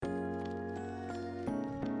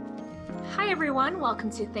Hi everyone, welcome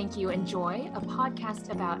to Thank You Enjoy, a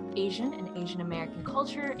podcast about Asian and Asian American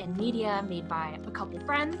culture and media made by a couple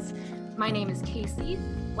friends. My name is Casey.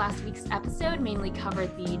 Last week's episode mainly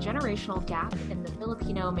covered the generational gap in the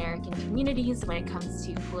Filipino American communities when it comes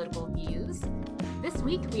to political views. This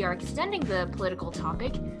week we are extending the political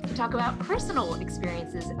topic to talk about personal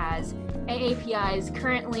experiences as AAPIs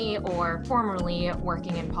currently or formerly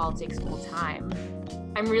working in politics full time.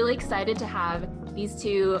 I'm really excited to have these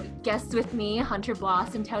two guests with me, Hunter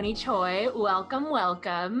Bloss and Tony Choi. Welcome,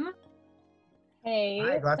 welcome. Hey.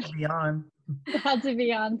 Hi, glad to be on. Glad to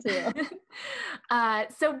be on too.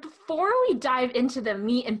 So before we dive into the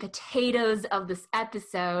meat and potatoes of this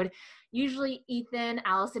episode, usually Ethan,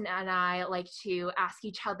 Allison, and I like to ask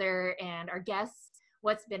each other and our guests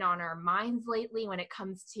what's been on our minds lately when it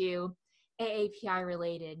comes to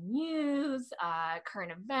AAPI-related news,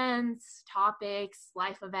 current events, topics,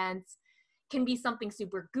 life events. Can be something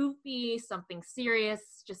super goofy, something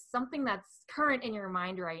serious, just something that's current in your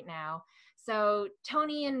mind right now. So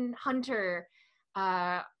Tony and Hunter,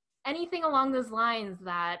 anything along those lines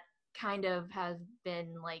that kind of has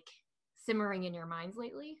been like simmering in your minds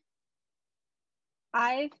lately?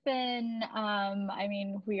 I've been,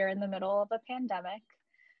 we are in the middle of a pandemic,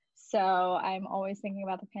 so I'm always thinking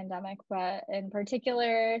about the pandemic, but in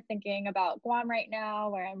particular, thinking about Guam right now,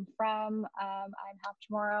 where I'm from. I'm half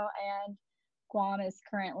Chamorro, and Guam is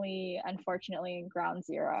currently, unfortunately, ground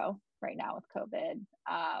zero right now with COVID.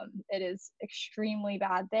 It is extremely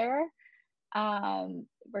bad there.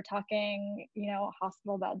 We're talking,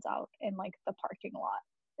 hospital beds out in like the parking lot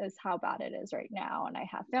is how bad it is right now. And I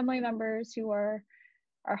have family members who are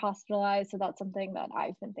hospitalized. So that's something that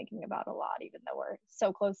I've been thinking about a lot, even though we're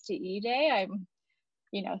so close to E-Day. I'm,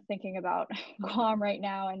 thinking about Guam right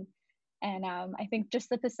now. And I think just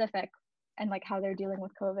the Pacific and like how they're dealing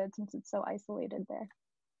with COVID since it's so isolated there.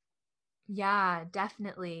 Yeah,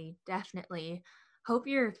 definitely. Hope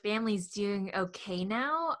your family's doing okay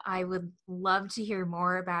now. I would love to hear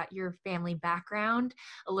more about your family background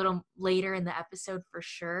a little later in the episode for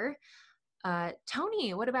sure.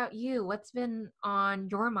 Tony, what about you? What's been on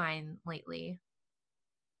your mind lately?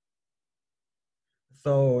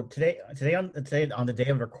 So today on the day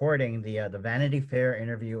of recording, the Vanity Fair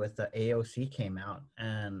interview with the AOC came out,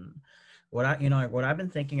 and what I've been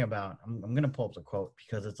thinking about, I'm gonna pull up the quote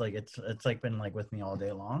because it's been like with me all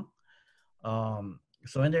day long.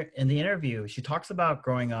 So in the interview, she talks about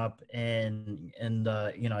growing up in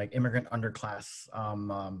the immigrant underclass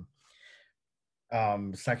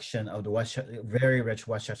section of the very rich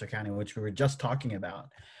Westchester County, which we were just talking about.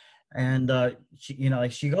 And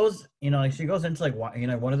she goes into like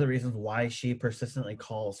why, one of the reasons why she persistently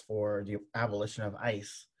calls for the abolition of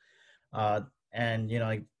ICE,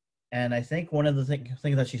 and I think one of the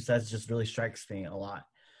things that she says just really strikes me a lot.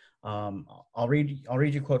 I'll read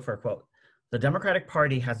you quote for a quote. The Democratic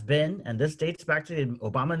Party has been, and this dates back to the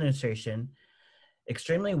Obama administration,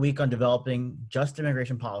 extremely weak on developing just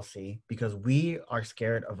immigration policy because we are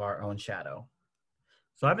scared of our own shadow.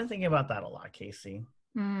 So I've been thinking about that a lot, Casey.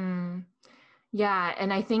 Yeah,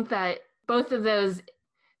 and I think that both of those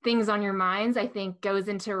things on your minds, I think, goes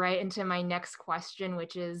right into my next question,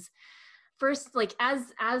 which is first, like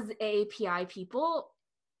as AAPI people,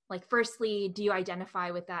 like firstly, do you identify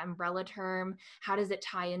with that umbrella term? How does it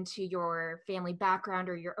tie into your family background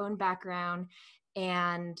or your own background?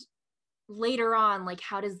 And later on, like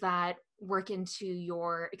how does that work into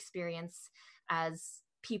your experience as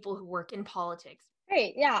people who work in politics?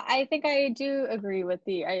 Great. Yeah, I think I do agree with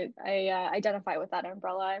I identify with that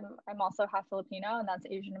umbrella. I'm also half Filipino, and that's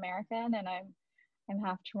Asian American, and I'm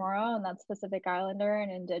half Chamorro, and that's Pacific Islander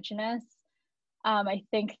and Indigenous. I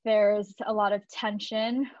think there's a lot of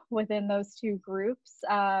tension within those two groups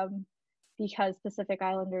because Pacific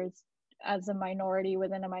Islanders, as a minority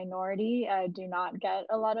within a minority, do not get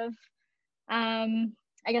a lot of,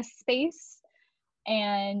 space.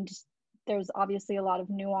 And there's obviously a lot of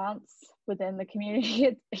nuance within the community.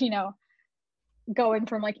 It's, going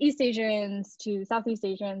from like East Asians to Southeast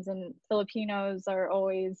Asians, and Filipinos are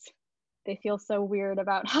always, they feel so weird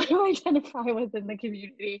about how to identify within the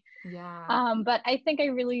community. Yeah. But I think I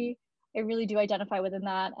really do identify within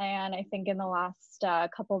that. And I think in the last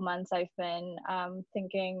couple months, I've been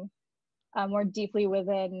thinking more deeply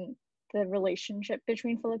within the relationship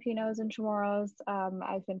between Filipinos and Chamorros.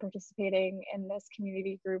 I've been participating in this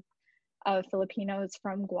community group of Filipinos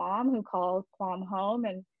from Guam who call Guam home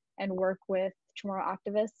and work with Chamorro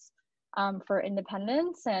activists for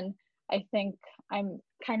independence. And I think I'm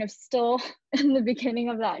kind of still in the beginning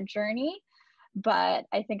of that journey, but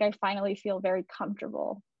I think I finally feel very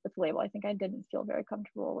comfortable with the label. I think I didn't feel very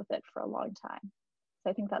comfortable with it for a long time. So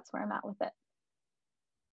I think that's where I'm at with it.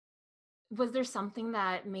 Was there something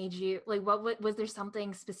that made you like, was there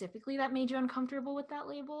something specifically that made you uncomfortable with that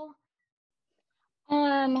label?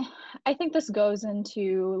 I think this goes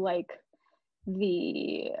into like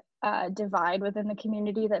the divide within the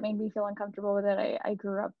community that made me feel uncomfortable with it. I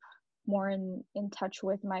grew up more in touch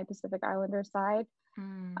with my Pacific Islander side.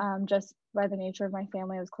 Just by the nature of my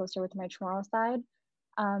family, I was closer with my Chamorro side.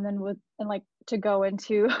 And like to go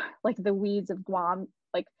into like the weeds of Guam,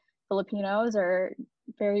 like Filipinos are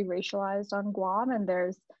very racialized on Guam, and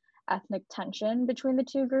there's ethnic tension between the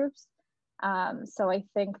two groups. So I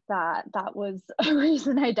think that was a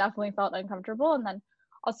reason I definitely felt uncomfortable. And then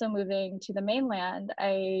also moving to the mainland,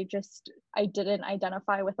 I didn't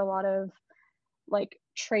identify with a lot of like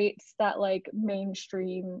traits that like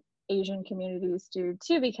mainstream Asian communities do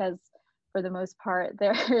too, because for the most part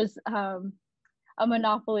there's a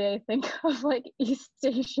monopoly, I think, of like East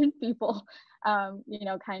Asian people,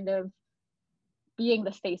 kind of being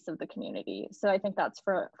the face of the community. So I think that's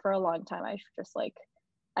for a long time I just like,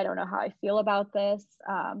 I don't know how I feel about this,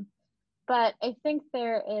 but I think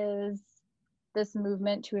there is this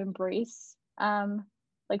movement to embrace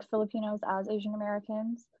like Filipinos as Asian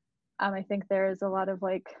Americans. I think there is a lot of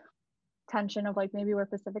like tension of like maybe we're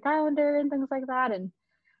Pacific Islander and things like that, and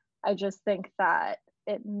I just think that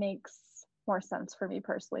it makes more sense for me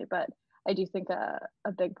personally. But I do think a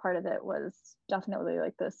big part of it was definitely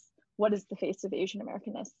like this: what is the face of Asian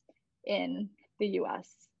Americanness in the U.S.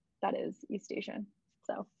 that is East Asian?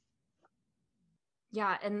 So.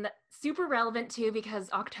 Yeah, and super relevant too, because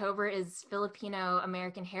October is Filipino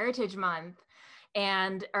American Heritage Month.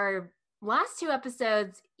 And our last two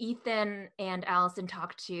episodes, Ethan and Allison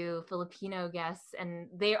talked to Filipino guests, and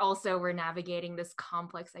they also were navigating this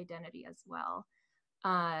complex identity as well.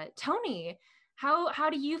 Tony, how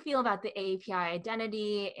do you feel about the AAPI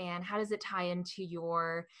identity, and how does it tie into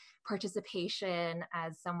your participation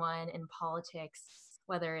as someone in politics,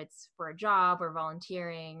 whether it's for a job or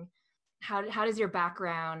volunteering? How does your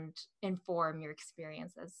background inform your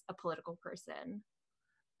experience as a political person?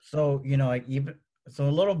 So, so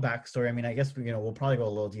a little backstory. I mean, I guess we'll probably go a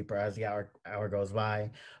little deeper as the hour goes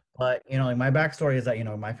by. But like my backstory is that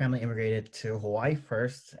my family immigrated to Hawaii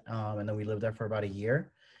first, and then we lived there for about a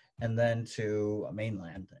year, and then to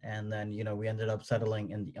mainland, and then we ended up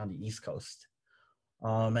settling on the East Coast.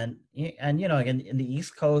 And again in the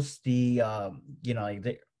East Coast,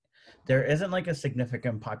 there isn't like a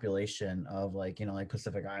significant population of like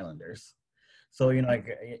Pacific Islanders. So in my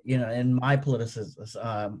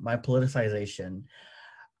politicization,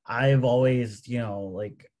 I've always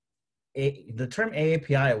the term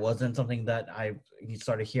AAPI wasn't something that I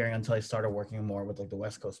started hearing until I started working more with like the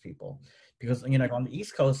West Coast people, because like on the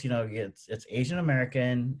East Coast, it's Asian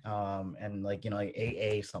American, and like like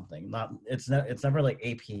AA something. It's never like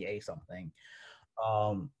APA something.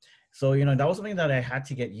 So that was something that I had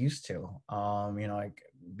to get used to.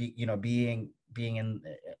 Being in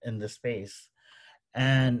this space.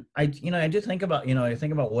 And I do think about I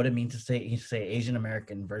think about what it means to say Asian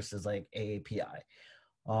American versus like AAPI.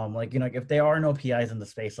 If there are no PIs in the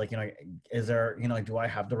space, like is there do I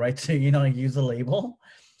have the right to use a label?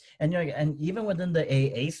 And and even within the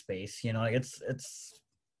AA space, it's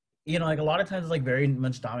like a lot of times it's like very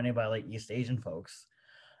much dominated by like East Asian folks.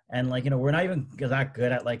 And like we're not even that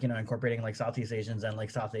good at like incorporating like Southeast Asians and like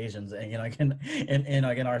South Asians, and in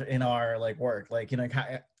our like work, like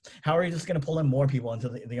how are you just gonna pull in more people into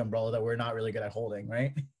the umbrella that we're not really good at holding,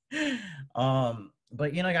 right?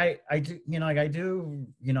 But I do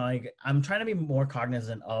I'm trying to be more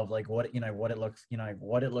cognizant of like what what it looks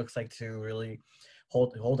what it looks like to really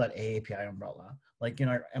hold that AAPI umbrella. Like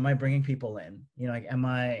am I bringing people in? Am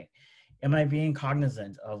I being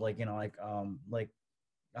cognizant of like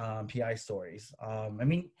PI stories? I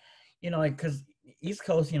mean, because East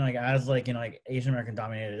Coast, as Asian American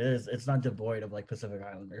dominated it is, it's not devoid of like Pacific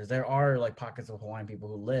Islanders. There are like pockets of Hawaiian people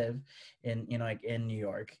who live in in New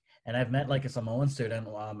York, and I've met like a Samoan student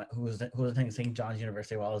who was attending St. John's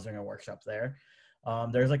University while I was doing a workshop there.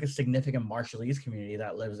 There's like a significant Marshallese community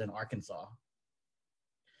that lives in Arkansas,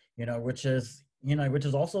 which is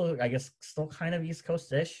also, I guess, still kind of East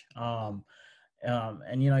Coast-ish.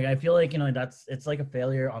 And I feel like it's like a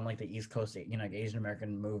failure on like the East Coast Asian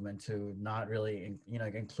American movement to not really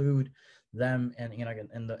include them and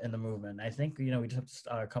in the movement. I think we just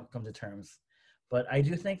have to come to terms. But I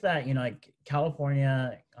do think that like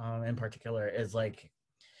California in particular is like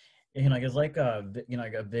is like a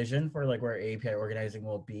a vision for like where API organizing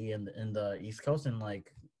will be in the East Coast in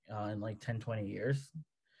like 10-20 years.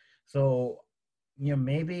 So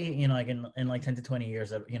maybe, like in like 10 to 20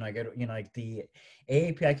 years, I get, like the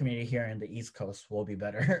AAPI community here in the East Coast will be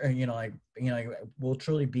better. Like will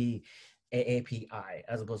truly be AAPI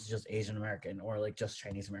as opposed to just Asian American or like just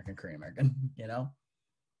Chinese American, Korean American,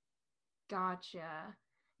 Gotcha.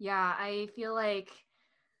 Yeah, I feel like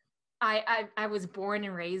I was born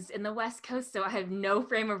and raised in the West Coast, so I have no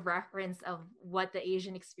frame of reference of what the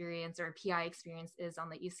Asian experience or PI experience is on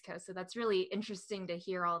the East Coast. So that's really interesting to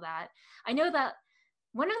hear all that. I know that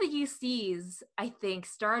one of the UCs, I think,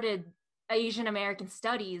 started Asian American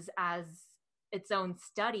Studies as its own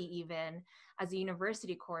study, even as a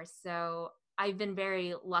university course. So I've been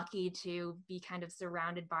very lucky to be kind of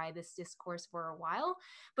surrounded by this discourse for a while.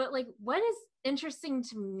 But like, what is interesting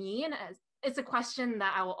to me, and it's a question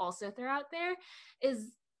that I will also throw out there,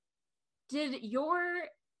 is did your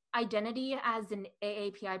identity as an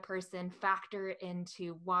AAPI person factor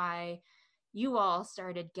into why you all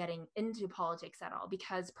started getting into politics at all?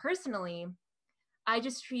 Because personally, I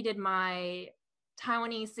just treated my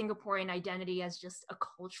Taiwanese Singaporean identity as just a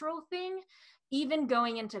cultural thing. Even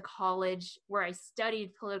going into college where I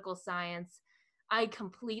studied political science, I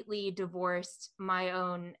completely divorced my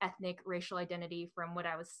own ethnic racial identity from what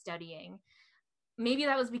I was studying. Maybe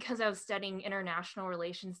that was because I was studying international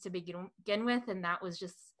relations to begin with, and that was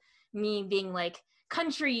just me being like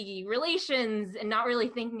country relations and not really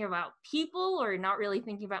thinking about people or not really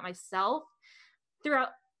thinking about myself. Throughout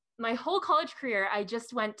my whole college career, I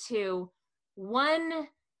just went to one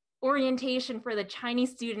orientation for the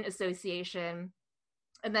Chinese Student Association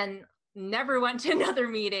and then never went to another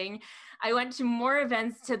meeting. I went to more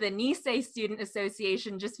events to the Nisei Student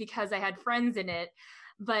Association just because I had friends in it.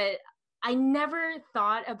 But I never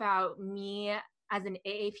thought about me as an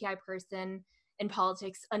AAPI person in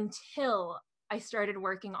politics until I started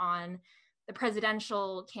working on the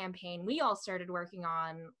presidential campaign we all started working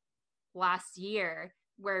on last year,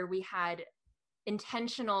 where we had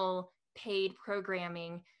intentional paid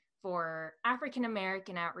programming for African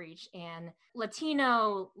American outreach and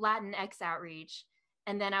Latino Latinx outreach.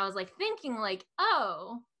 And then I was like thinking like,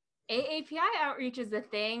 oh, AAPI outreach is a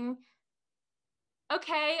thing.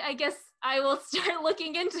 Okay, I guess I will start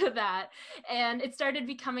looking into that. And it started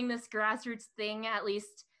becoming this grassroots thing. At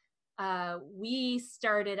least we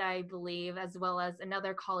started, I believe, as well as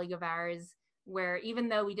another colleague of ours, where even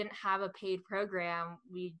though we didn't have a paid program,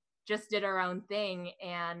 we just did our own thing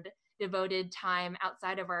and devoted time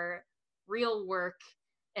outside of our real work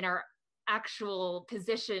and our actual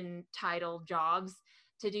position title jobs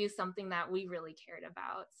to do something that we really cared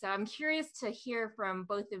about. So I'm curious to hear from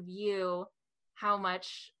both of you how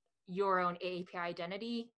much your own AAPI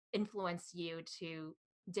identity influenced you to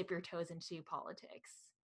dip your toes into politics.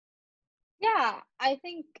 Yeah, I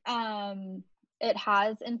think it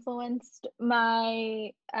has influenced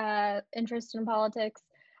my interest in politics,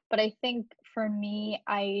 but I think for me,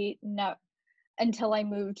 I know until I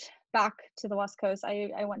moved back to the West Coast,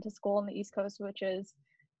 I went to school on the East Coast, which is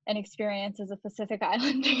an experience as a Pacific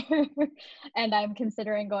Islander, and I'm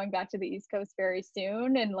considering going back to the East Coast very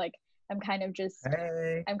soon. And like, I'm kind of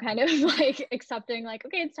like accepting like,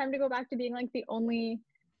 okay, it's time to go back to being like the only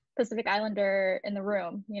Pacific Islander in the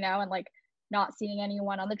room, and like not seeing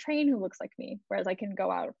anyone on the train who looks like me. Whereas I can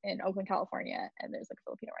go out in Oakland, California, and there's like a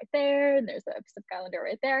Filipino right there, and there's a Pacific Islander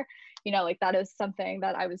right there. Like that is something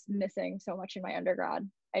that I was missing so much in my undergrad.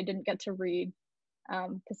 I didn't get to read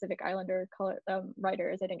Pacific Islander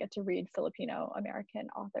writers. I didn't get to read Filipino American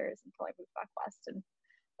authors until I moved back west, and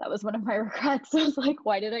that was one of my regrets. I was like,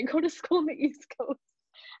 why did I go to school in the East Coast?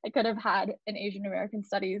 I could have had an Asian American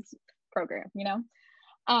Studies program,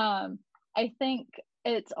 I think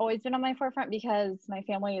it's always been on my forefront because my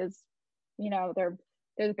family is, they're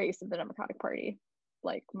the base of the Democratic Party.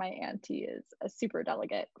 Like my auntie is a super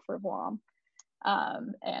delegate for Guam,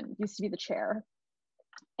 and used to be the chair.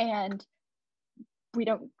 And we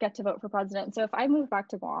don't get to vote for president. So if I move back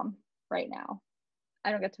to Guam right now,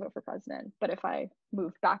 I don't get to vote for president. But if I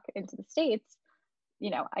move back into the States,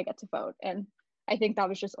 I get to vote. And I think that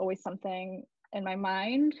was just always something in my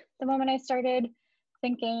mind the moment I started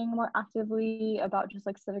thinking more actively about just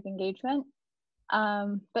like civic engagement.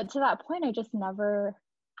 But to that point, I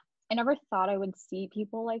never thought I would see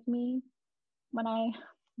people like me when I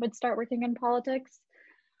would start working in politics.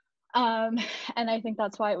 And I think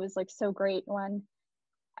that's why it was like so great when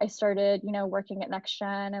I started, working at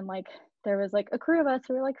NextGen, and like there was like a crew of us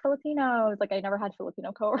who were like Filipinos. Like I never had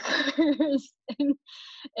Filipino coworkers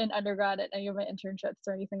in undergrad at any of my internships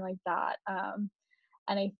or anything like that. And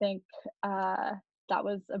I think that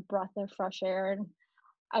was a breath of fresh air. And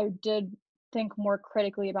I did think more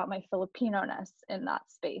critically about my Filipino-ness in that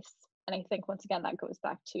space. And I think once again, that goes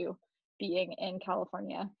back to being in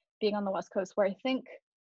California, being on the West Coast, where I think,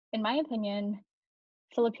 in my opinion,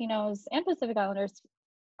 Filipinos and Pacific Islanders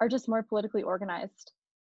are just more politically organized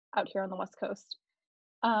out here on the West Coast,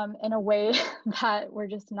 in a way that we're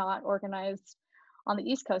just not organized on the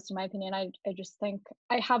East Coast, in my opinion. I just think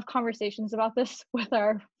I have conversations about this with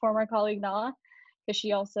our former colleague Nala, because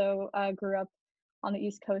she also grew up on the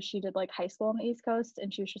East Coast. She did like high school on the East Coast,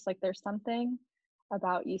 and she was just like, there's something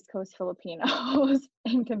about East Coast Filipinos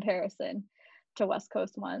in comparison to West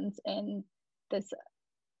Coast ones this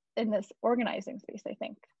in this organizing space, I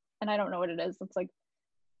think. And I don't know what it is. It's like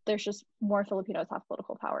there's just more Filipinos have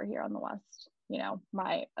political power here on the West. You know,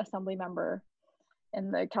 my assembly member in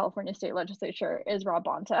the California state legislature is Rob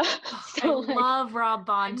Bonta. So, I love Rob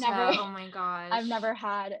Bonta. Oh my gosh. I've never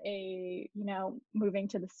had moving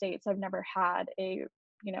to the States, I've never had a,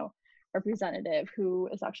 representative who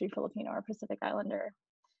is actually Filipino or Pacific Islander.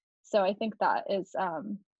 So I think that is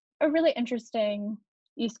a really interesting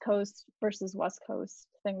East Coast versus West Coast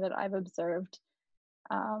thing that I've observed,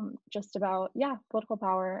 just about, political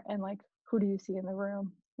power and like, who do you see in the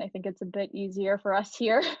room? And I think it's a bit easier for us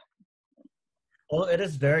here. Well, it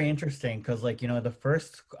is very interesting because, like, the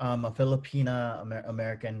first Filipina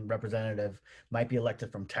American representative might be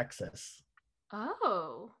elected from Texas.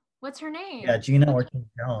 Oh, what's her name? Yeah, Gina Ortiz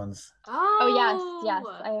Jones. Oh, yes.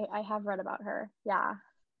 I have read about her. Yeah.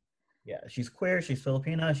 Yeah, she's queer. She's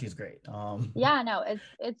Filipina. She's great. Yeah, no,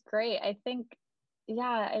 it's great. I think,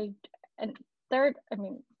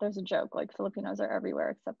 there's a joke like Filipinos are everywhere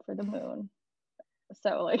except for the moon.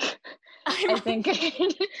 So like, I think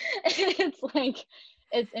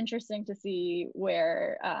it's interesting to see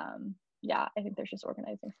where, I think there's just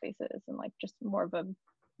organizing spaces and like just more of a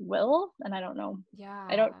will. And I don't know.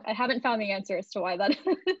 Yeah. I haven't found the answer as to why that is.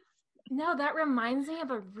 No, that reminds me of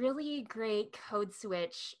a really great Code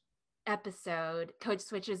Switch episode. Code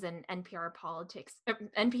Switch is an NPR podcast,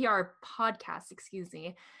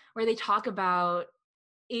 where they talk about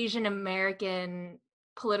Asian American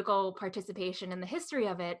political participation and the history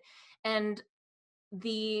of it. And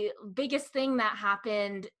the biggest thing that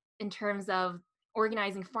happened in terms of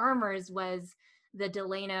organizing farmers was the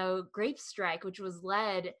Delano grape strike, which was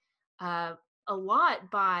led a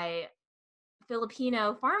lot by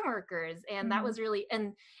Filipino farm workers. And that was really,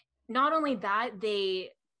 and not only that, they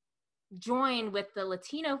joined with the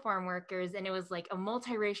Latino farm workers, and it was like a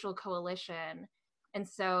multiracial coalition. And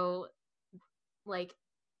so, like,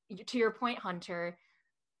 to your point, Hunter,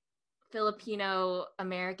 Filipino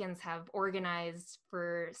Americans have organized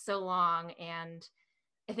for so long, and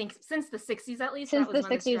I think since the 60s at least. Since the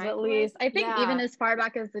 60s at least. I think even as far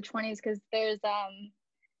back as the 20s, because there's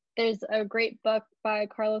a great book by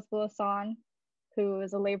Carlos Bulosan, who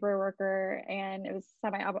is a labor worker, and it was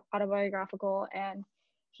semi-autobiographical, and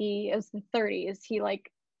he is the 30s. He like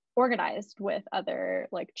organized with other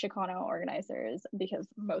like Chicano organizers, because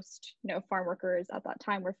most farm workers at that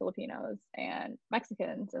time were Filipinos and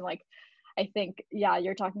Mexicans. And like, I think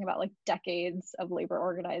you're talking about like decades of labor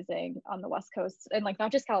organizing on the West Coast, and like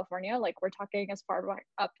not just California, like we're talking as far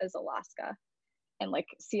up as Alaska, and like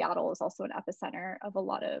Seattle is also an epicenter of a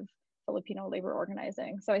lot of Filipino labor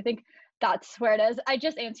organizing. So I think that's where it is. I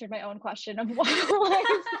just answered my own question of why is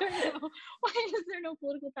there no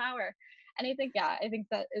political power? And I think that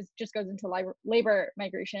just goes into labor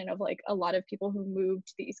migration of like a lot of people who moved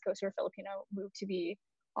to the East Coast who are Filipino moved to be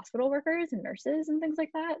hospital workers and nurses and things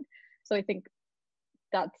like that. So I think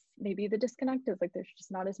that's maybe the disconnect, is like there's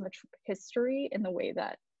just not as much history in the way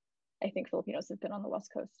that I think Filipinos have been on the West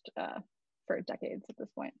Coast for decades at this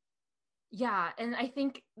point. Yeah, and I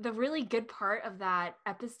think the really good part of that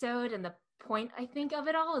episode, and the point I think of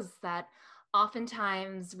it all, is that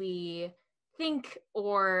oftentimes we think,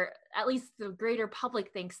 or at least the greater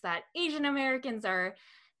public thinks, that Asian Americans are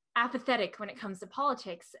apathetic when it comes to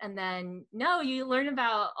politics. And then no, you learn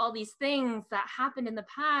about all these things that happened in the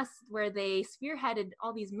past where they spearheaded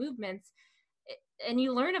all these movements, and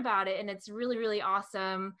you learn about it, and it's really, really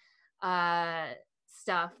awesome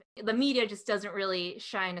stuff. The media just doesn't really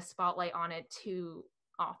shine a spotlight on it too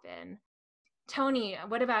often. Tony,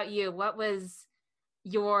 what about you? What was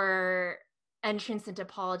your entrance into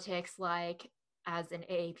politics like as an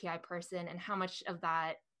AAPI person, and how much of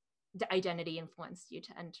that identity influenced you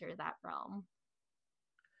to enter that realm?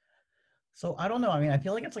 So I don't know. I mean, I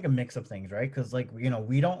feel like it's like a mix of things, right? Because like,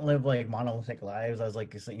 we don't live like monolithic lives. As like,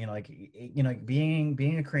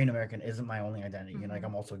 being a Korean American isn't my only identity. Mm-hmm. Like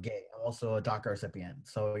I'm also gay. I'm also a DACA recipient.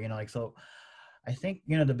 So, so I think,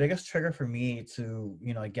 the biggest trigger for me to,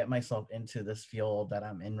 get myself into this field that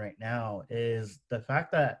I'm in right now is the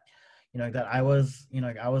fact that, that I was,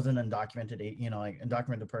 I was an undocumented,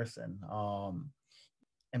 undocumented person.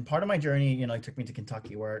 and part of my journey, it took me to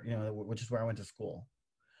Kentucky, where which is where I went to school.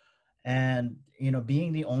 And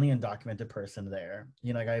being the only undocumented person there,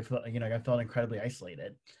 I felt incredibly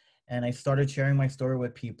isolated. And I started sharing my story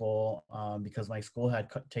with people, because my school had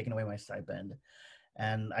taken away my stipend,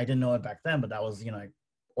 and I didn't know it back then, but that was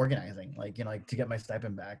organizing, to get my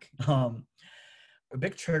stipend back. A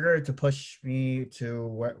big trigger to push me to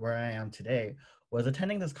where I am today was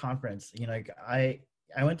attending this conference. I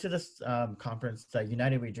went to this conference that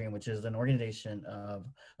United We Dream, which is an organization of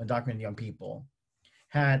undocumented young people,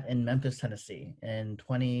 had in Memphis, Tennessee in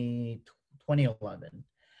 2011.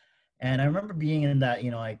 And I remember being in that,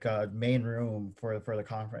 main room for the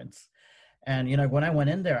conference. And, when I went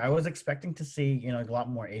in there, I was expecting to see, a lot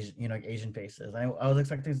more Asian faces. I was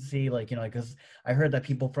expecting to see, because I heard that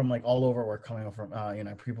people from all over were coming from,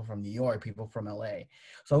 people from New York, people from LA.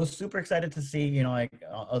 So I was super excited to see,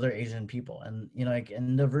 other Asian people. And,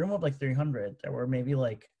 in the room of 300, there were maybe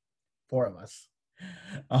 4 of us.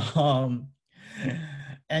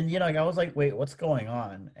 And I was like, wait, what's going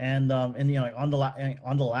on? And on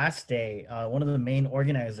the last day, one of the main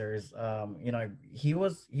organizers, he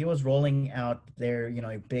was rolling out their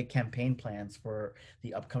big campaign plans for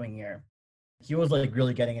the upcoming year. He was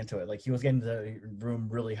really getting into it. He was getting the room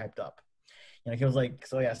really hyped up. He was like,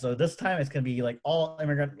 so this time it's gonna be all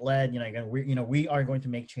immigrant led. We are going to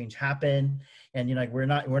make change happen, and we're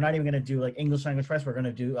not even gonna do English language press. We're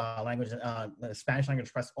gonna do Spanish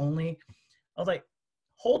language press only. I was like,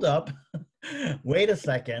 hold up, wait a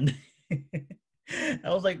second. I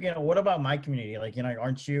was like, what about my community?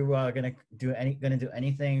 Aren't you gonna do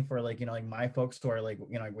anything for my folks who are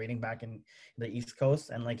waiting back in the East Coast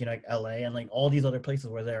and LA and all these other places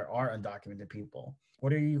where there are undocumented people?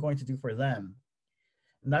 What are you going to do for them?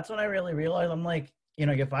 And that's when I really realized, I'm like,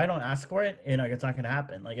 if I don't ask for it, it's not gonna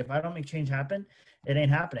happen. If I don't make change happen, it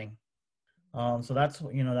ain't happening. So that's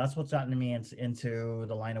what's gotten me into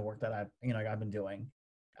the line of work that I've been doing.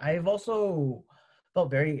 I've also felt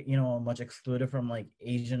very much excluded from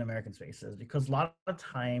Asian American spaces, because a lot of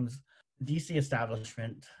times DC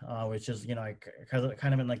establishment, which is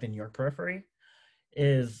kind of in the New York periphery,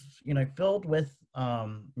 is filled with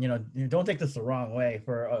don't take this the wrong way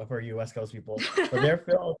for you West Coast people, but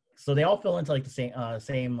they all fill into the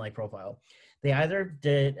same profile. They either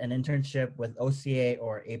did an internship with OCA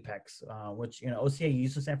or Apex, which OCA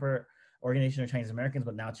used to stand for Organization of Chinese Americans,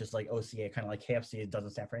 but now it's just OCA, kind of like KFC. It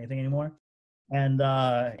doesn't stand for anything anymore. And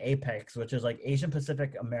Apex, which is Asian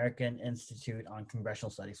Pacific American Institute on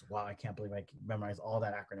Congressional Studies. Wow, I can't believe I memorized all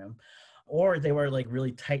that acronym. Or they were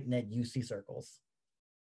really tight knit UC circles.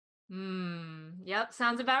 Yep,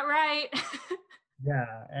 sounds about right.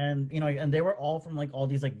 Yeah, and and they were all from all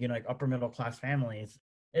these upper middle class families.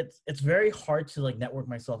 It's very hard to network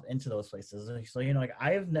myself into those places. So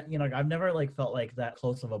I've never felt that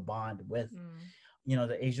close of a bond with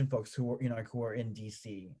the Asian folks who were in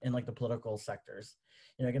DC in the political sectors.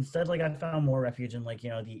 Instead I found more refuge in the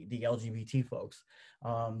LGBT folks,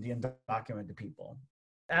 the undocumented people.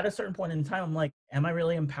 At a certain point in time, I'm like, am I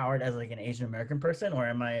really empowered as an Asian American person, or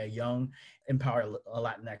am I a young, empowered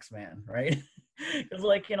Latinx man, right? Because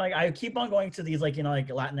I keep on going to these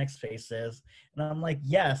Latinx spaces, and I'm like,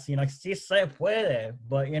 yes, sí se puede,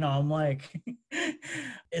 but I'm like,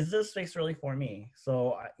 is this space really for me?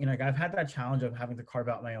 So I've had that challenge of having to carve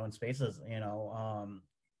out my own spaces,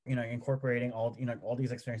 incorporating all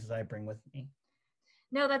these experiences that I bring with me.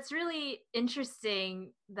 No, that's really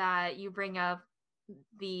interesting that you bring up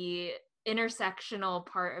the intersectional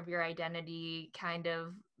part of your identity, kind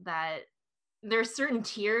of that there's certain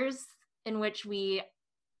tiers in which we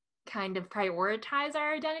kind of prioritize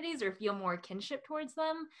our identities or feel more kinship towards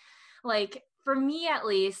them. For me, at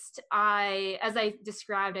least, as I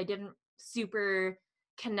described, I didn't super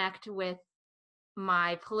connect with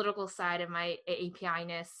my political side of my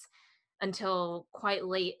AAPI-ness until quite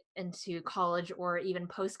late into college or even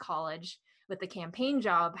post-college with the campaign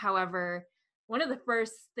job. However, one of the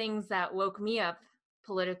first things that woke me up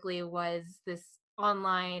politically was this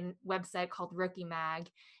online website called Rookie Mag.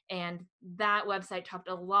 And that website talked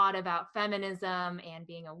a lot about feminism and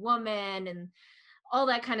being a woman and all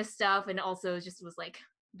that kind of stuff. And also just was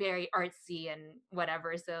very artsy and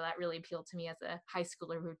whatever. So that really appealed to me as a high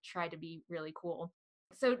schooler who tried to be really cool.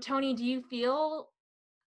 So Tony, do you feel,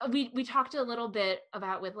 we talked a little bit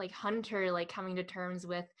about with Hunter, coming to terms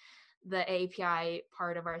with the API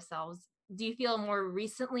part of ourselves. Do you feel more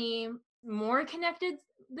recently more connected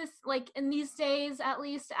in these days, at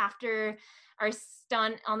least after our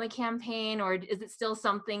stunt on the campaign, or is it still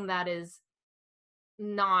something that is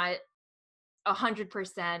not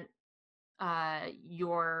 100%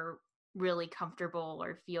 you're really comfortable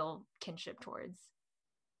or feel kinship towards?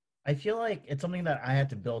 I feel like it's something that I had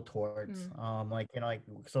to build towards. Like, like,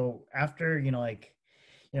 so after, like,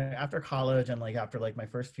 after college and like after like my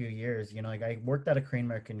first few years, like I worked at a Korean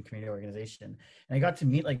American community organization, and I got to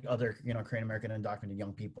meet like other, Korean American undocumented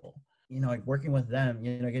young people. Like working with them,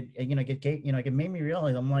 it made me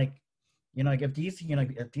realize, I'm like, like if these,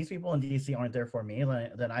 if these people in DC aren't there for me,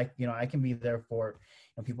 then I, I can be there for,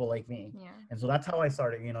 people like me. Yeah. And so that's how I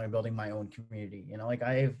started, building my own community. Like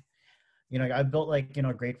I've built like,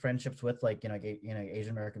 great friendships with like,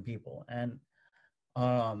 Asian American people. And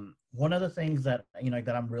one of the things that,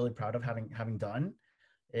 that I'm really proud of having done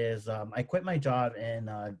is I quit my job in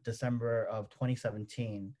December of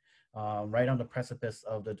 2017, right on the precipice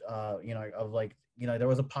of the, of like, there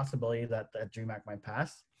was a possibility that DREAM Act might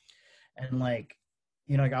pass. And like,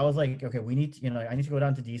 like I was like, okay, we need to, I need to go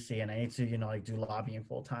down to DC, and I need to, like do lobbying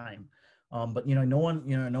full time. But no one,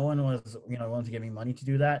 no one was, willing to give me money to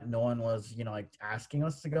do that. No one was, like asking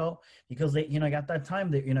us to go, because they, at that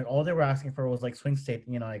time, they, all they were asking for was like swing state,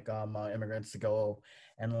 like immigrants to go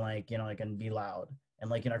and like, like and be loud, and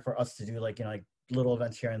like, for us to do like, like little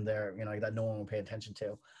events here and there, like that no one would pay attention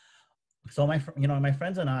to. So my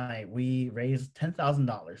friends and I, we raised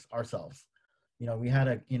 $10,000 ourselves. We had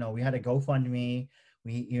a GoFundMe.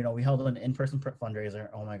 We held an in-person fundraiser.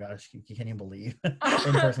 Oh my gosh, you can't even believe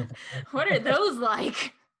in-person. What are those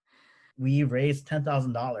like? We raised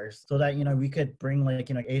 $10,000 so that we could bring like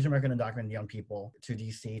Asian American undocumented young people to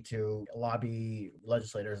DC to lobby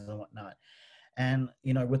legislators and whatnot. And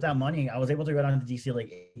with that money, I was able to go down to DC like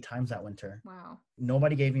 8 times that winter. Wow.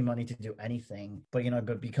 Nobody gave me money to do anything, but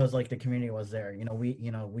but because like the community was there,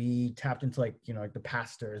 we tapped into like like the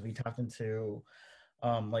pastors, we tapped into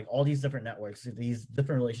like all these different networks, these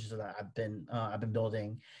different relationships that I've been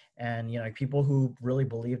building, and like people who really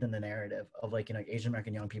believed in the narrative of like Asian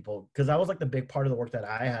American young people, because that was like the big part of the work that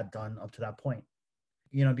I had done up to that point.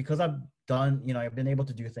 Because I've done, I've been able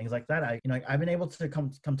to do things like that. I've been able to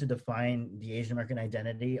come to define the Asian American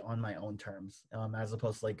identity on my own terms, as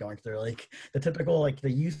opposed to like going through like the typical like the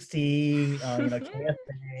UC, KFA,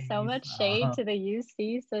 So much shade to the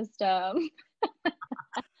UC system.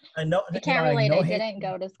 I know. I can't relate. I didn't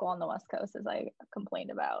go to school on the West Coast, as I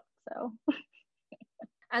complained about. So,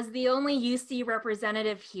 as the only UC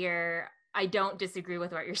representative here, I don't disagree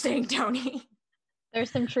with what you're saying, Tony. There's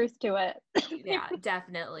some truth to it. Yeah,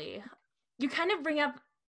 definitely. You kind of bring up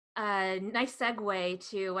a nice segue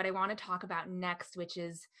to what I want to talk about next, which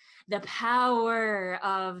is the power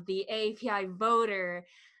of the AAPI voter,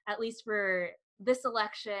 at least for this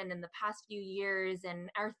election and the past few years, and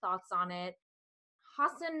our thoughts on it.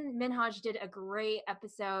 Hasan Minhaj did a great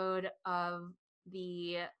episode of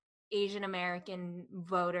the Asian American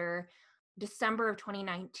voter, December of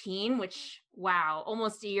 2019, which, wow,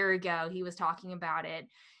 almost a year ago, he was talking about it.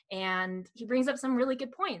 And he brings up some really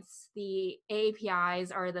good points. The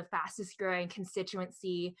AAPIs are the fastest growing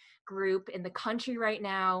constituency group in the country right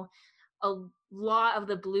now. A lot of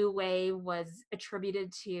the blue wave was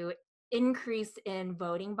attributed to increase in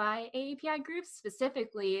voting by AAPI groups.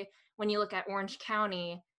 Specifically, when you look at Orange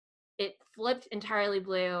County, it flipped entirely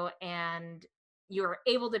blue, and you were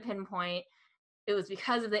able to pinpoint it was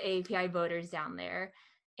because of the AAPI voters down there.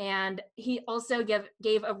 And he also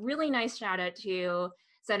gave a really nice shout out to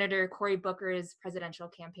Senator Cory Booker's presidential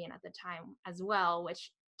campaign at the time as well,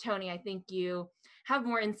 which, Tony, I think you have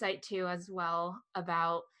more insight to as well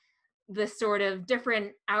about the sort of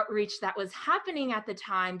different outreach that was happening at the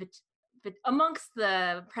time, but amongst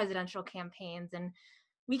the presidential campaigns. And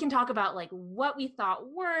we can talk about like what we thought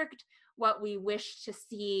worked, what we wish to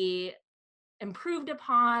see improved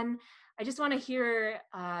upon. I just want to hear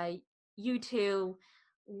you two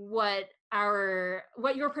what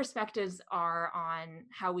your perspectives are on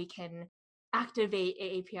how we can activate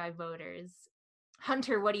AAPI voters.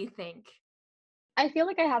 Hunter, what do you think? I feel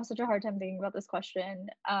like I have such a hard time thinking about this question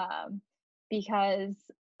because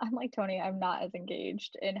unlike Tony, I'm not as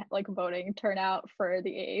engaged in like voting turnout for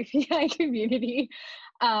the AAPI community.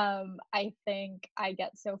 I think I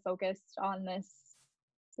get so focused on this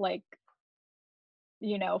like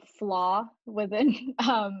flaw within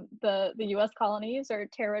the US colonies or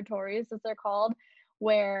territories as they're called,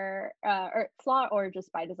 where or flaw or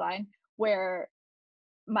just by design, where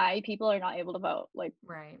my people are not able to vote. Like,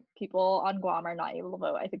 right, people on Guam are not able to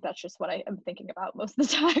vote. I think that's just what I am thinking about most of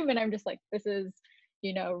the time, and I'm just like, this is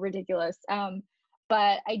ridiculous.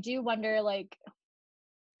 But I do wonder, like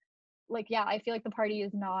yeah, I feel like the party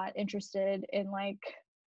is not interested in like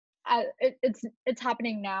it's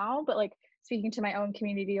happening now, but like speaking to my own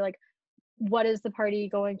community, like what is the party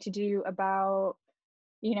going to do about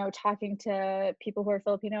talking to people who are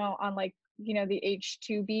Filipino on like you know, the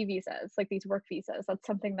H-2B visas, like these work visas. That's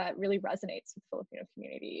something that really resonates with the Filipino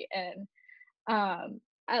community. And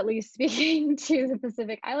at least speaking to the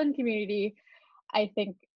Pacific Island community, I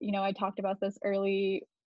think, you know, I talked about this early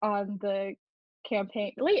on the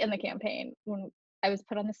campaign, late in the campaign, when I was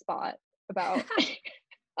put on the spot about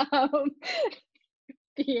um,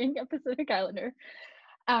 being a Pacific Islander.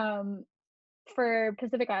 For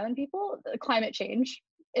Pacific Island people, climate change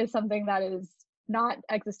is something that is not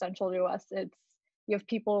existential to us. It's, you have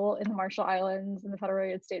people in the Marshall Islands in the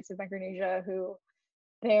Federated States of Micronesia who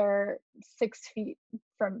they're 6 feet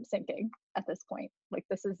from sinking at this point. Like,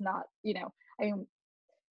 this is not, you know, I mean,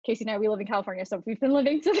 Casey and I, we live in California, so we've been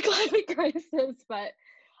living through the climate crisis, but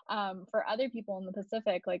for other people in the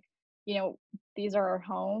Pacific, like, you know, these are our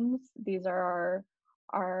homes, these are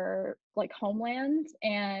our like homelands,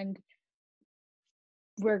 and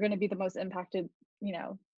we're going to be the most impacted, you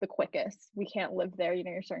know, the quickest. We can't live there. You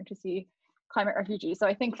know, you're starting to see climate refugees. So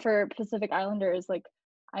I think for Pacific Islanders, like,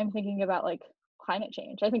 I'm thinking about like climate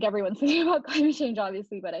change. I think everyone's thinking about climate change,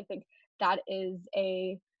 obviously, but I think that is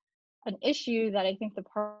an issue that I think the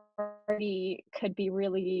party could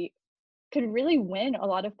really win a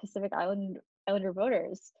lot of Pacific Islander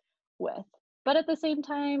voters with. But at the same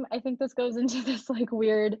time, I think this goes into this like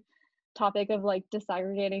weird topic of like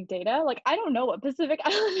disaggregating data. Like, I don't know what Pacific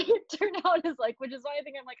Islander turnout is like, which is why I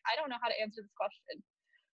think I'm like, I don't know how to answer this question,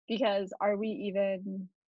 because are we even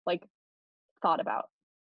like thought about?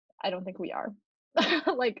 I don't think we are.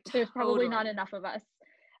 Like, there's probably not enough of us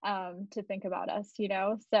to think about us, you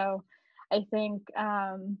know? So I think,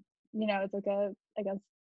 you know, it's like I guess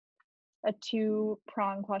a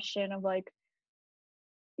two-pronged question of like,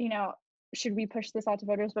 you know, should we push this out to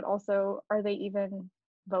voters, but also, are they even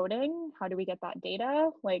voting? How do we get that data?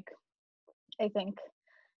 Like, I think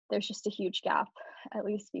there's just a huge gap, at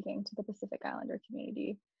least speaking to the Pacific Islander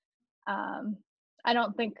community. I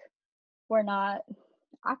don't think we're not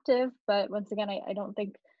active, but once again, I don't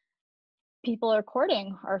think people are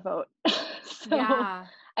courting our vote. So Yeah.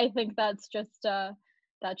 I think that's just the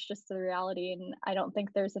reality, and I don't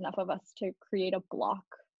think there's enough of us to create a block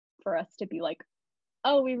for us to be like,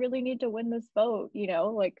 oh, we really need to win this vote, you know?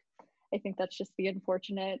 Like, I think that's just the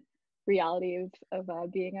unfortunate reality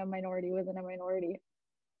of being a minority within a minority.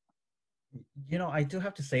 You know, I do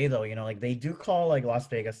have to say though, you know, like they do call like Las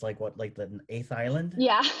Vegas like what, like the eighth island?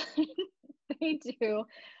 Yeah, they do.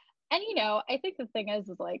 And you know, I think the thing is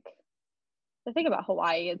like, the thing about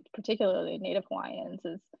Hawaii, and particularly Native Hawaiians,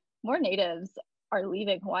 is more natives are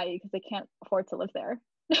leaving Hawaii because they can't afford to live there.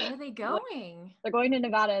 Where are they going? They're going to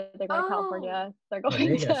Nevada, they're going to California, they're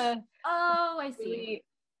going to I see. really,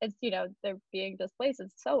 it's, you know, they're being displaced.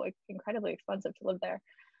 It's so incredibly expensive to live there.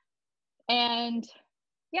 And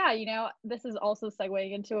yeah, you know, this is also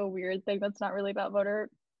segueing into a weird thing that's not really about voter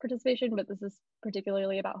participation, but this is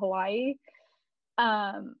particularly about Hawaii.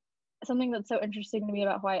 Something that's so interesting to me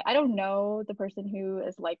about Hawaii, I don't know the person who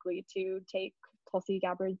is likely to take Tulsi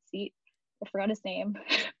Gabbard's seat. I forgot his name.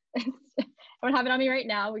 I don't have it on me right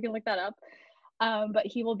now. We can look that up. But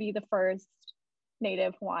he will be the first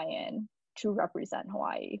Native Hawaiian to represent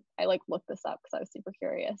Hawaii. I like looked this up because I was super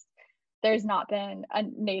curious. There's not been a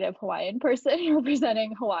Native Hawaiian person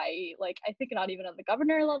representing Hawaii. Like, I think not even at the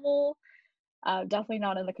governor level. Definitely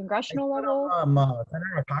not in the congressional level.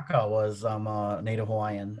 Senator Akaka was Native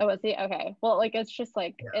Hawaiian. Oh, was he? Okay. Well, like, it's just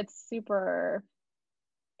like, it's super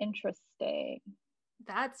interesting.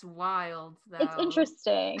 That's wild, though. It's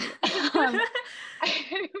interesting.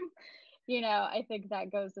 You know, I think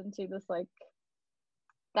that goes into this, like,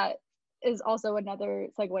 that is also another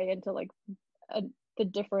segue into like the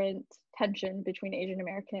different tension between Asian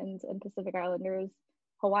Americans and Pacific Islanders.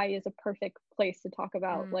 Hawaii is a perfect place to talk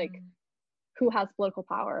about like who has political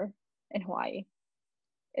power in Hawaii.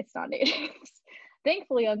 It's not natives.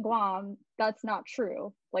 Thankfully on Guam, that's not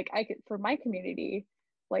true. Like, I could, for my community,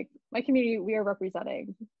 like my community, we are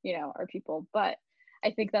representing, you know, our people. But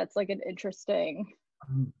I think that's like an interesting.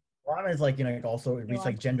 Guam is like, you know, also reach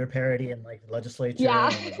like gender parity in like the legislature. Yeah,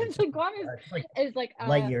 and, like, so Guam is like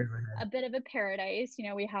light years a bit of a paradise. You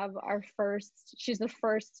know, we have our first, she's the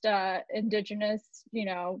first indigenous, you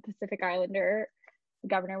know, Pacific Islander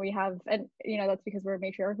governor we have. And, you know, that's because we're a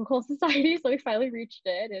matriarchal society. So we finally reached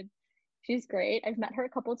it, and she's great. I've met her a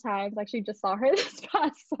couple times. Actually just saw her this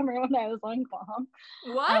past summer when I was on Guam.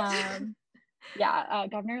 What? Yeah,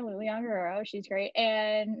 Governor Lilian Guerrero, she's great.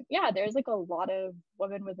 And yeah, there's like a lot of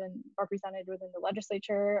women represented within the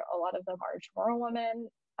legislature. A lot of them are Chamorro women.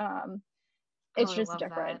 It's just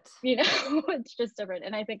different, you know. It's just different.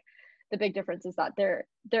 And I think the big difference is that there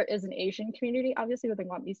is an Asian community, obviously, within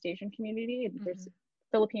Guam East Asian community. And there's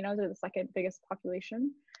Filipinos are the second biggest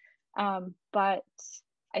population. But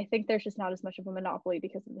I think there's just not as much of a monopoly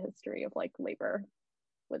because of the history of like labor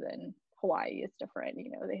within Hawaii is different.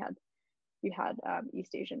 You know, you had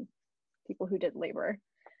East Asian people who did labor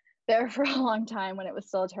there for a long time when it was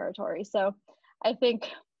still a territory. So I think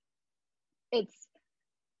it's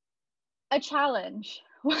a challenge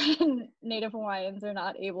when Native Hawaiians are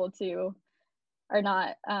not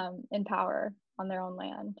in power on their own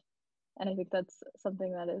land. And I think that's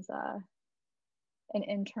something that is an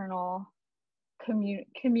internal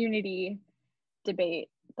community debate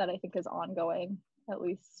that I think is ongoing, at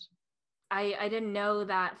least. I didn't know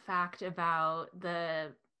that fact about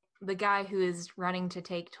the guy who is running to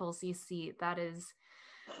take Tulsi's seat. That is,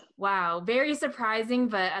 wow, very surprising,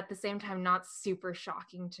 but at the same time not super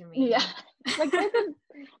shocking to me. Yeah, like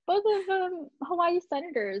both of Hawaii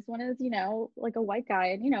senators. One is, you know, like a white guy,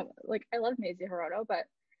 and you know, like I love Mazie Hirono, but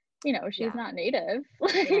you know, she's not Native.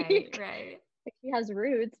 Right. Like she has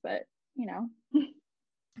roots, but you know,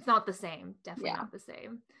 it's not the same. Definitely not the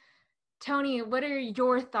same. Tony, what are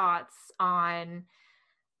your thoughts on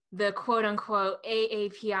the quote unquote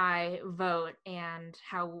AAPI vote and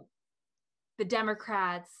how the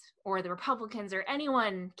Democrats or the Republicans or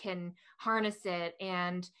anyone can harness it,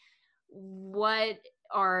 and what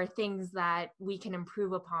are things that we can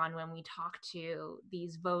improve upon when we talk to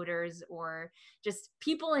these voters or just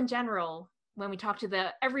people in general when we talk to the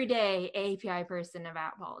everyday AAPI person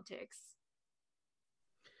about politics?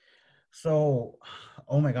 So,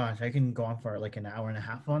 oh my gosh, I can go on for like an hour and a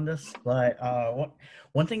half on this. But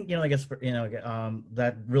one thing, you know, I guess,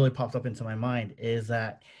 that really pops up into my mind is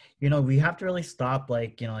that, you know, we have to really stop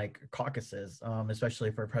like caucuses,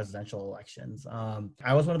 especially for presidential elections.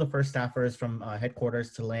 I was one of the first staffers from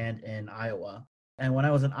headquarters to land in Iowa. And when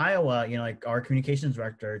I was in Iowa, you know, like our communications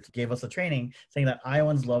director gave us a training saying that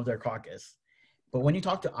Iowans love their caucus. But when you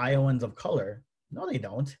talk to Iowans of color, no, they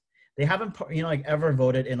don't. They haven't, you know, like ever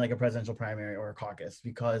voted in like a presidential primary or a caucus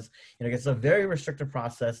because, you know, it's a very restrictive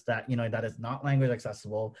process that, you know, that is not language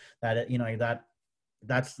accessible, that, it, you know,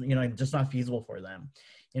 that's, you know, just not feasible for them.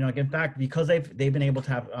 You know, like in fact, because they've been able to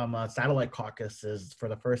have satellite caucuses for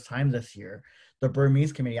the first time this year, the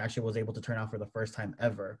Burmese committee actually was able to turn out for the first time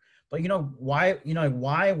ever. But, you know, why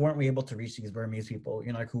weren't we able to reach these Burmese people,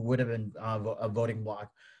 you know, like who would have been a voting bloc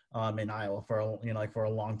in Iowa for, you know, like for a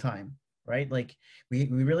long time? Right? Like we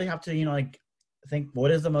really have to, you know, like think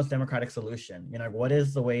what is the most democratic solution? You know, what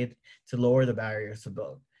is the way to lower the barriers to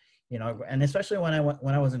vote? You know, and especially when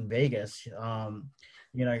I was in Vegas,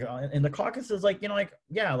 you know, in the caucuses, like, you know, like,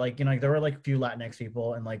 yeah, like, you know, like there were like a few Latinx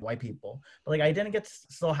people and like white people, but like I didn't get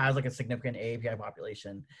still has like a significant AAPI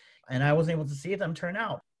population, and I wasn't able to see them turn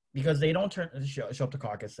out because they don't show up to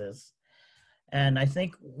caucuses. And I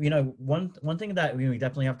think, you know, one thing that we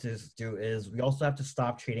definitely have to do is we also have to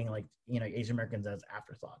stop treating like, you know, Asian Americans as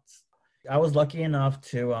afterthoughts. I was lucky enough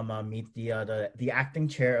to meet the acting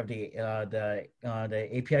chair of the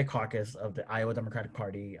API caucus of the Iowa Democratic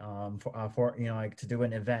Party for you know, like to do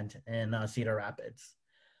an event in Cedar Rapids.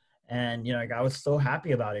 And, you know, like I was so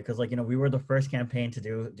happy about it because, like, you know, we were the first campaign to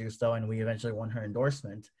do so, and we eventually won her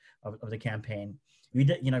endorsement of the campaign. We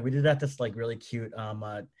did at this like really cute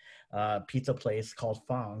pizza place called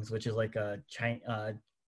Fong's, which is like a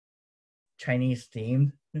Chinese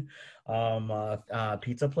themed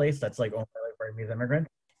pizza place that's like owned by like Burmese immigrants.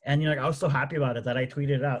 And, you know, like I was so happy about it that I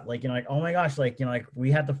tweeted it out, like, you know, like, oh my gosh, like, you know, like we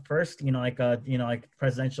had the first, you know, like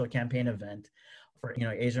presidential campaign event for, you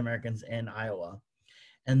know, Asian Americans in Iowa.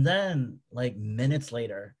 And then like minutes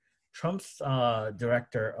later, Trump's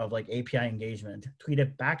director of like API engagement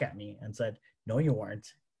tweeted back at me and said, no, you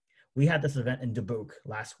weren't. We had this event in Dubuque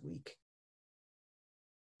last week.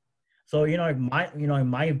 So, you know, like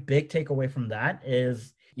my big takeaway from that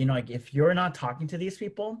is, you know, like if you're not talking to these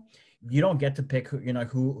people, you don't get to pick who, you know,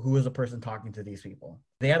 who is the person talking to these people.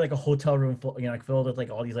 They had like a hotel room full, you know, like filled with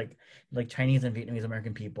like all these like Chinese and Vietnamese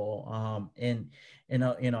American people in you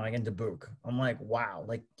know, like in Dubuque. I'm like, wow,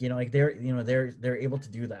 like, you know, like they're able to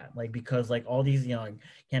do that, like because like all these, you know, like,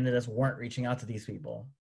 candidates weren't reaching out to these people.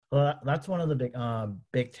 Well, that's one of the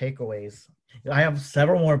big takeaways. I have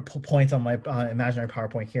several more points on my imaginary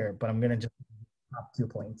PowerPoint here, but I'm gonna just top 2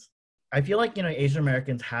 points. I feel like, you know, Asian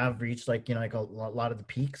Americans have reached like, you know, like a lot of the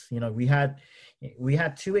peaks. You know, we had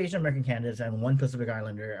 2 Asian American candidates and 1 Pacific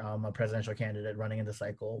Islander, a presidential candidate running in the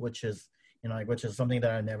cycle, which is, you know, like which is something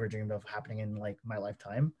that I never dreamed of happening in like my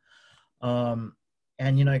lifetime.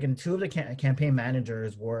 And, you know, like, and 2 of the campaign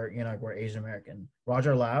managers were, you know, were Asian American.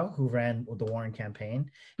 Roger Lau, who ran the Warren campaign,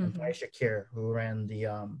 and Faiz Shakir, who ran the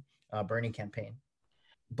Bernie campaign.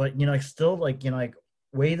 But, you know, like still, like, you know, like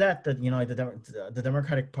way that the, you know, like the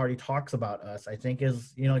Democratic Party talks about us, I think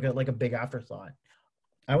is, you know, like a big afterthought.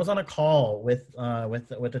 I was on a call with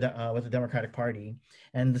the Democratic Party,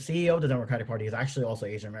 and the CEO of the Democratic Party is actually also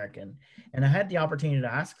Asian American, and I had the opportunity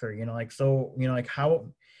to ask her, like, so, like, how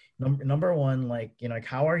number one, like, like,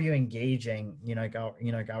 how are you engaging, like,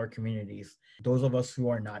 our communities, those of us who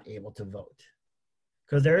are not able to vote,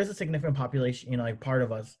 because there is a significant population, like, part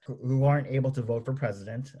of us who aren't able to vote for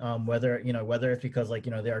president, whether it's because, like,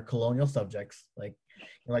 they are colonial subjects,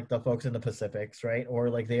 like the folks in the Pacifics, right? Or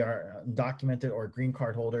like they are documented or green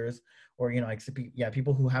card holders, or, like,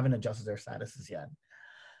 people who haven't adjusted their statuses yet.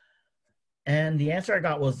 And the answer I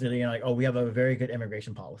got was, like, oh, we have a very good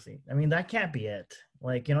immigration policy. I mean, that can't be it.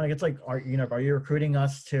 Like, it's like, are you recruiting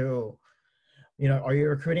us to, are you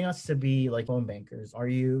recruiting us to be like phone bankers? Are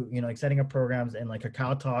you, like, setting up programs in like a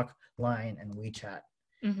Kakao Talk, Line, and WeChat,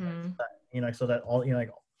 so that all,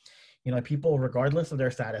 people, regardless of their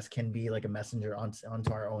status, can be like a messenger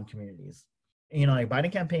onto our own communities. Like,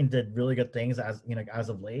 Biden campaign did really good things as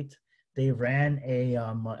of late. They ran a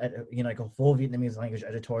like a full Vietnamese language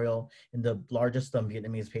editorial in the largest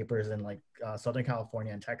Vietnamese papers in like Southern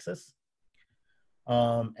California and Texas.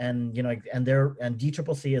 And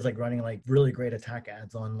DCCC is like running like really great attack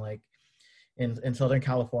ads on like in Southern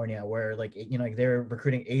California, where like they're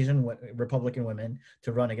recruiting Asian Republican women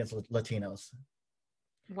to run against Latinos.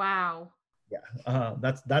 Wow. Yeah,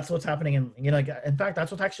 that's what's happening in fact,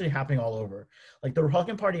 that's what's actually happening all over. Like, the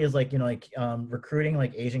Republican Party is like recruiting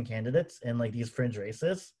like Asian candidates in like these fringe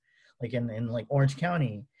races, like in like Orange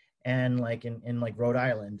County and like in like Rhode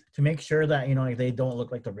Island, to make sure that like they don't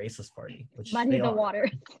look like the racist party, which muddy the water.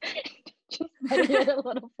 Just muddy it a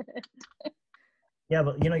little bit. Yeah,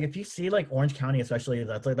 but if you see like Orange County, especially,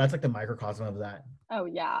 that's like the microcosm of that. Oh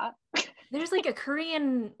yeah. There's like a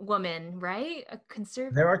Korean woman, right? A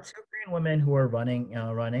conservative. There are 2 Korean women who are running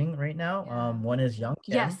right now. Yeah. One is Young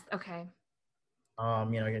Kim. Yes. Okay.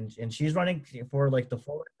 And she's running for like the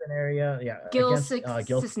Fullerton area. Yeah. Gil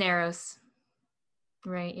Cisneros.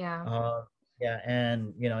 Right. Yeah. Yeah,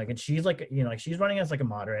 and and she's like she's running as like a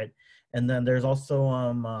moderate, and then there's also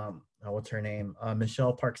what's her name,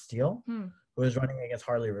 Michelle Park Steele, who is running against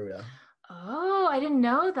Harley Ruda. Oh, I didn't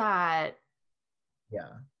know that. Yeah.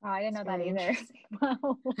 Oh, I didn't know that either.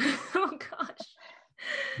 Oh gosh.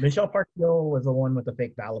 Michelle Park Steele was the one with the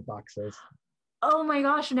fake ballot boxes. Oh my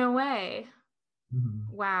gosh, no way.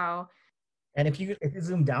 Mm-hmm. Wow. And if you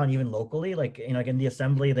zoom down even locally, like in the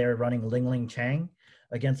assembly, they're running Ling Ling Chang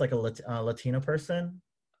against like a Latino person.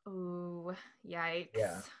 Ooh, yikes.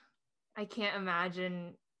 Yeah. I can't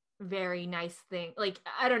imagine very nice thing. Like,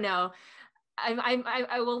 I don't know.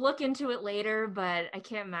 I will look into it later, but I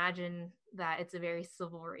can't imagine that it's a very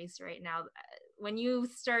civil race right now. When you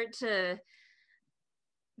start to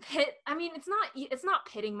pit, I mean, it's not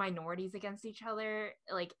pitting minorities against each other,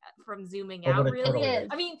 like, from zooming out, really. Totally is.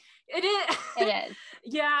 I mean, it is. It is.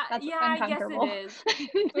 Yeah, That's I guess it is.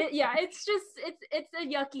 But yeah, it's just it's a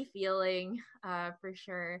yucky feeling, for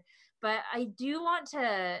sure. But I do want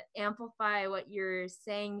to amplify what you're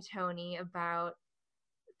saying, Tony, about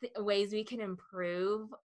ways we can improve.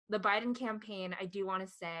 The Biden campaign, I do want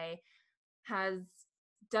to say, has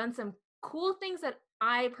done some cool things that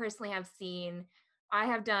I personally have seen. I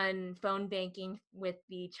have done phone banking with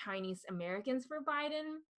the Chinese Americans for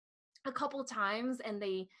Biden a couple times, and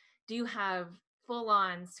they do have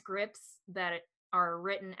full-on scripts that are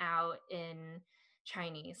written out in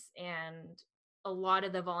Chinese. And a lot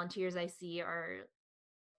of the volunteers I see are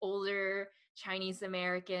older Chinese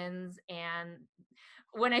Americans, and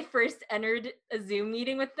when I first entered a Zoom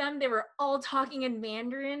meeting with them, they were all talking in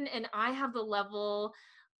Mandarin, and I have the level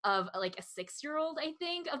of like a 6-year-old, I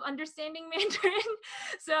think, of understanding Mandarin.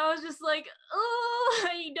 So I was just like, oh,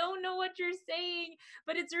 I don't know what you're saying.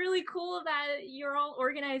 But it's really cool that you're all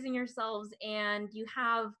organizing yourselves and you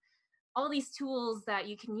have all these tools that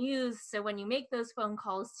you can use. So when you make those phone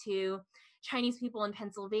calls to Chinese people in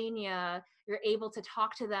Pennsylvania, you're able to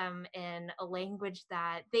talk to them in a language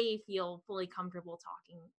that they feel fully comfortable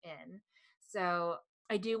talking in. So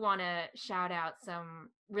I do want to shout out some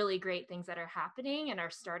really great things that are happening and are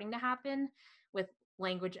starting to happen with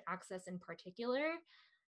language access in particular.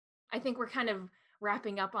 I think we're kind of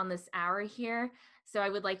wrapping up on this hour here. So I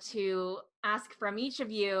would like to ask from each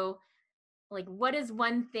of you, like, what is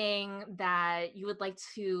one thing that you would like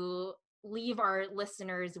to leave our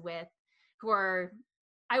listeners with, who are,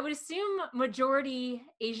 I would assume, majority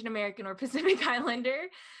Asian American or Pacific Islander,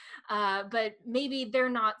 but maybe they're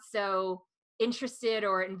not so interested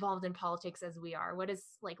or involved in politics as we are? What is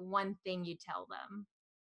like one thing you tell them?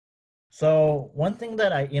 So one thing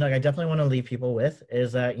that I definitely want to leave people with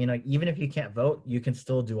is that, even if you can't vote, you can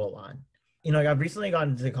still do a lot. You know, like, I've recently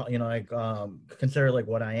gotten to consider like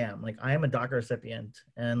what I am. Like, I am a DACA recipient,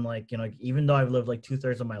 and like, you know, like, even though I've lived like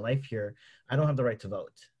 2/3 of my life here, I don't have the right to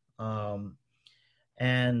vote.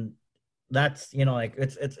 And that's, you know, like,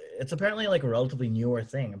 it's apparently like a relatively newer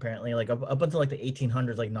thing. Apparently, like up until like the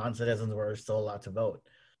 1800s, like non-citizens were still allowed to vote.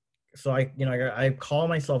 So I call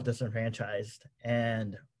myself disenfranchised,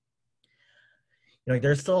 and you know,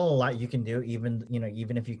 there's still a lot you can do, even, you know,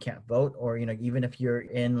 even if you can't vote, or, you know, even if you're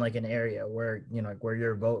in like an area where, you know, where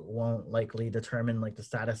your vote won't likely determine like the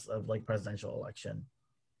status of like presidential election.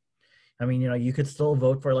 I mean, you know, you could still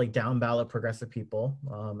vote for like down ballot progressive people,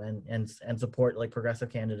 and support like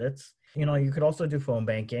progressive candidates. You know, you could also do phone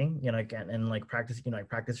banking, you know, and like practice, you know, like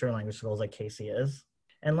practice your language skills like Casey is.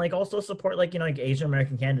 And like also support like, you know, like Asian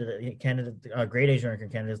American great Asian American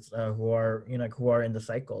candidates who are, you know, who are in the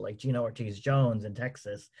cycle, like Gina Ortiz Jones in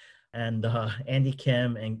Texas, and Andy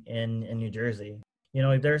Kim in New Jersey. You know,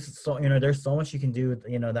 like, there's so much you can do,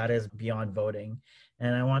 you know, that is beyond voting.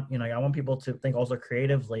 And I want people to think also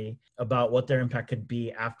creatively about what their impact could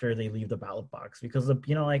be after they leave the ballot box, because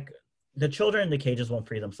you know, like, the children in the cages won't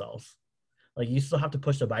free themselves. Like, you still have to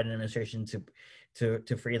push the Biden administration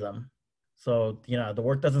to free them. So, you know, the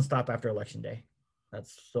work doesn't stop after Election Day.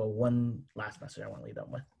 That's so one last message I want to leave them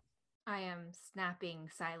with. I am snapping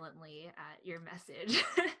silently at your message.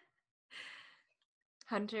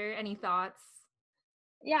 Hunter, any thoughts?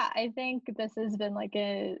 Yeah, I think this has been like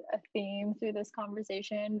a theme through this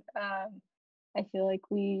conversation. I feel like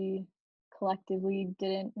we collectively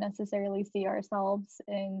didn't necessarily see ourselves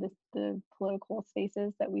in the political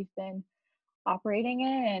spaces that we've been operating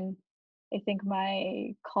in. And I think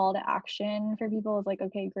my call to action for people is like,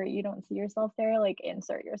 okay, great, you don't see yourself there, like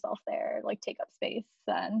insert yourself there, like take up space.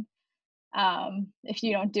 Then if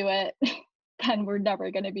you don't do it, then we're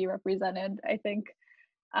never going to be represented, I think.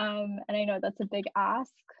 And I know that's a big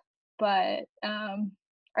ask, but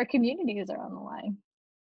our communities are on the line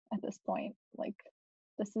at this point. Like,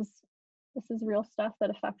 this is real stuff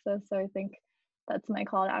that affects us. So I think that's my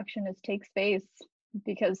call to action, is take space,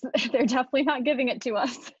 because they're definitely not giving it to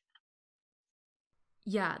us.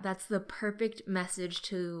 Yeah, that's the perfect message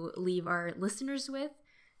to leave our listeners with.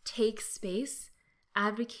 Take space.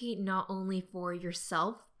 Advocate not only for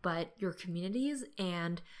yourself, but your communities,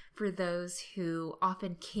 and for those who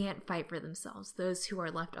often can't fight for themselves, those who are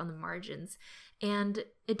left on the margins. And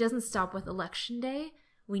it doesn't stop with Election Day.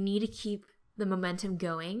 We need to keep the momentum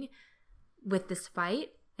going with this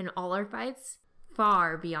fight and all our fights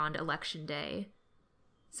far beyond Election Day.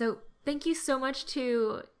 So thank you so much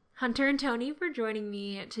to Hunter and Tony for joining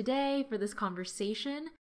me today for this conversation.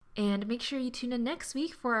 And make sure you tune in next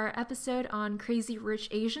week for our episode on Crazy Rich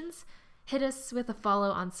Asians. Hit us with a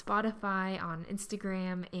follow on Spotify, on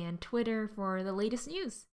Instagram, and Twitter for the latest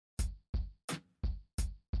news.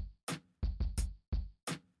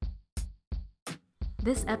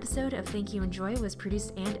 This episode of Thank You Enjoy was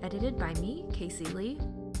produced and edited by me, Casey Lee.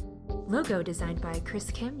 Logo designed by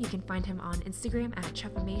Chris Kim. You can find him on Instagram at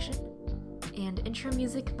Chuffimation. And intro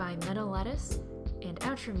music by Metal Lettuce, and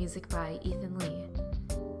outro music by Ethan Lee.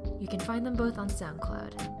 You can find them both on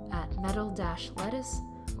SoundCloud at metal-lettuce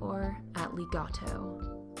or at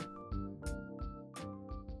Legato.